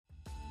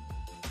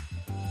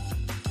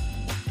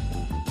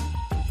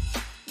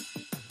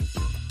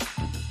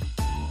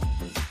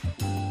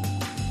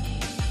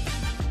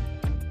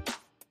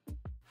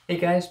Hey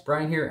guys,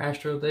 Brian here,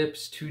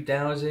 Astrolips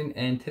 2000,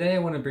 and today I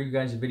want to bring you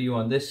guys a video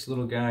on this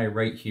little guy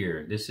right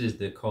here. This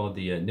is called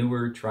the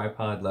newer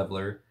tripod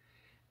leveler,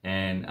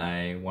 and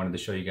I wanted to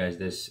show you guys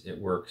this. It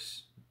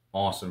works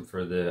awesome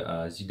for the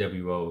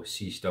ZWO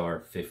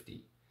Seestar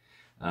S50.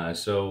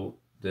 So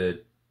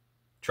the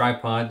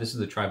tripod, this is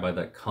the tripod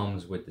that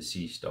comes with the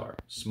Seestar.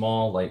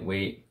 Small,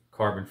 lightweight,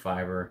 carbon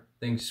fiber,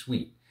 thing's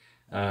sweet.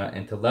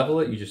 And to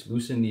level it, you just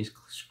loosen these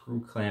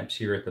screw clamps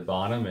here at the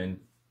bottom and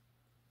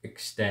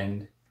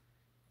extend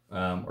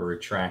or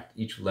retract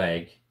each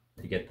leg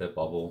to get the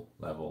bubble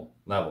level.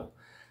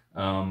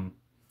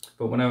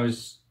 But when I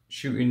was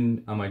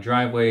shooting on my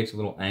driveway, it's a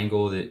little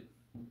angle that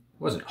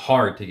wasn't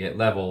hard to get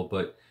level,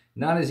 but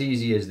not as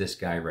easy as this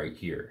guy right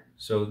here.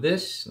 So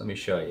this, let me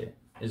show you,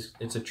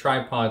 it's a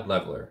tripod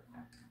leveler.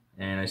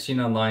 And I've seen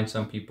online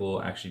some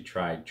people actually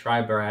tried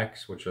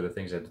tri-bracks, which are the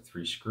things that have the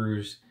 3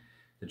 screws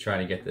to try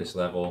to get this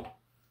level.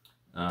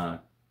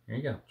 Here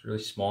you go, it's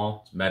really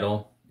small, it's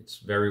metal, it's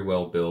very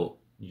well built.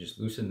 You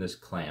just loosen this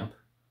clamp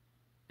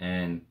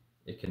and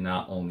it can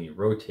not only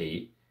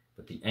rotate,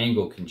 but the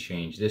angle can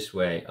change this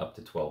way up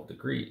to 12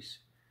 degrees.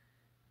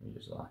 You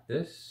just lock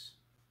this,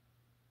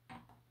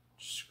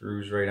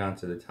 screws right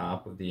onto the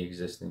top of the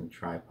existing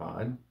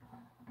tripod,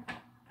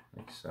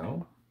 like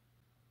so.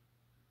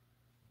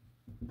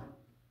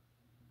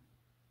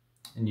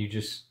 And you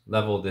just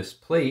level this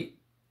plate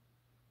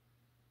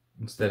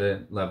instead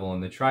of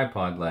leveling the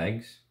tripod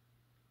legs.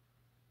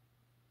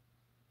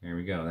 There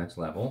we go, that's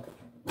level.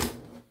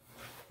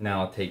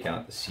 Now I'll take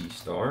out the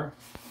Seestar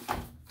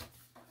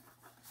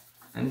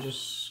and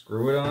just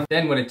screw it on.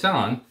 Then when it's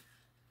on,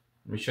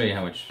 let me show you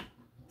how much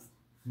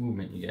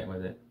movement you get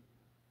with it.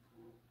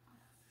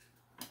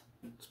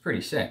 It's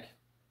pretty sick.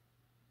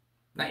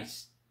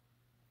 Nice.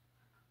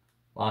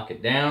 Lock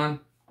it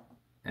down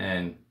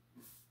and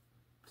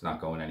it's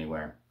not going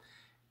anywhere.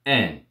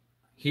 And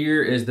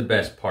here is the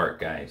best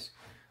part, guys.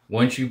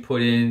 Once you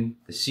put in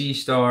the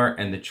Seestar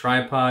and the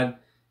tripod,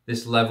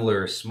 this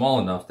leveler is small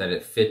enough that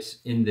it fits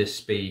in this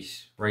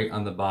space right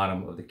on the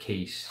bottom of the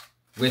case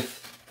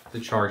with the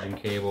charging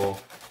cable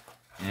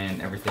and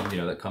everything, you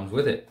know, that comes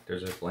with it.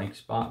 There's a blank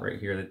spot right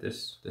here that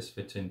this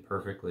fits in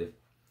perfectly.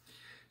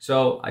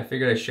 So I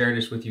figured I'd share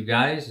this with you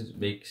guys. It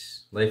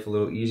makes life a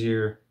little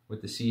easier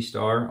with the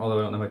Seestar, although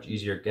I don't know how much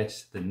easier it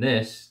gets than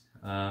this.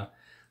 I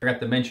forgot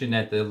to mention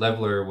that the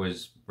leveler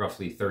was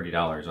roughly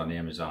 $30 on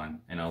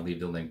Amazon, and I'll leave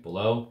the link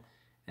below.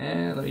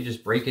 And let me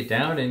just break it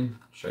down and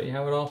show you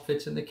how it all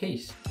fits in the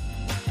case.